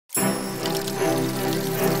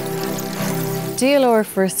DLR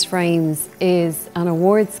First Frames is an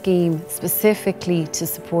award scheme specifically to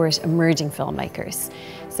support emerging filmmakers.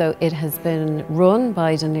 So it has been run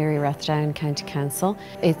by Dún Laoghaire-Rathdown County Council.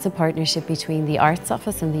 It's a partnership between the Arts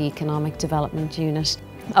Office and the Economic Development Unit.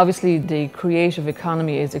 Obviously the creative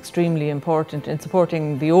economy is extremely important in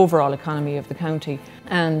supporting the overall economy of the county,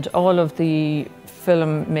 and all of the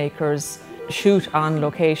filmmakers shoot on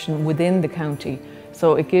location within the county.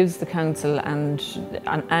 So it gives the council and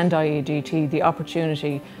IADT the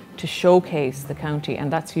opportunity to showcase the county,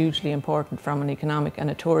 and that's hugely important from an economic and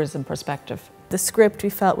a tourism perspective. The script we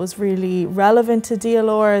felt was really relevant to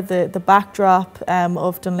DLR. The backdrop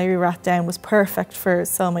of Dún Laoghaire-Rathdown was perfect for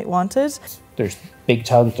Cellmate Wanted. There's big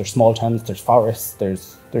towns, there's small towns, there's forests,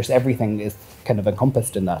 there's everything is kind of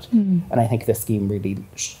encompassed in that. And I think this scheme really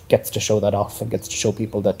gets to show that off and gets to show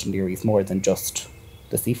people that Dún Laoghaire is more than just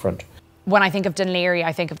the seafront. When I think of Dún Laoghaire,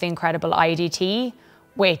 I think of the incredible IADT,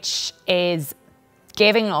 which is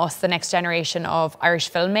giving us the next generation of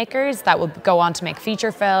Irish filmmakers that will go on to make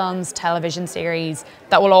feature films, television series,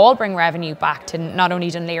 that will all bring revenue back to not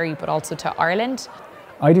only Dún Laoghaire but also to Ireland.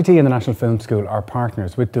 IADT and the National Film School are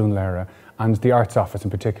partners with Dún Laoghaire and the Arts Office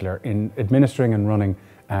in particular in administering and running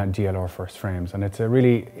DLR First Frames, and it's a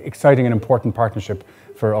really exciting and important partnership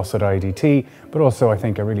for us at IADT, but also I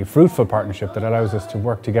think a really fruitful partnership that allows us to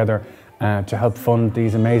work together to help fund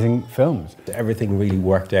these amazing films. Everything really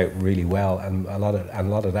worked out really well, and a lot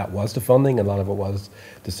of that was the funding, a lot of it was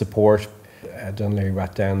the support, Dún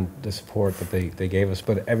Laoghaire-Rathdown, the support that they gave us,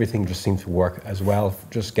 but everything just seemed to work as well.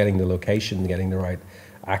 Just getting the location, getting the right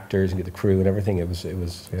actors and get the crew and everything, it was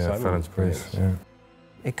yeah, Fallon's Place, yeah.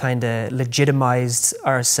 It kind of legitimized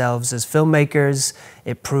ourselves as filmmakers.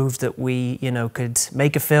 It proved that we, could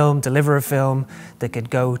make a film, deliver a film that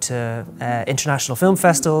could go to international film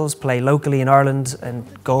festivals, play locally in Ireland and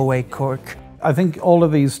Galway, Cork. I think all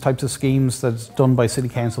of these types of schemes that's done by city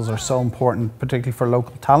councils are so important, particularly for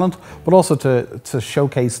local talent, but also to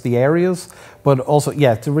showcase the areas, but also,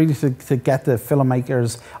 yeah, to really to get the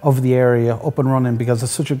filmmakers of the area up and running, because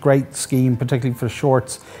it's such a great scheme, particularly for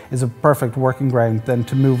shorts, is a perfect working ground then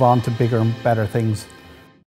to move on to bigger and better things.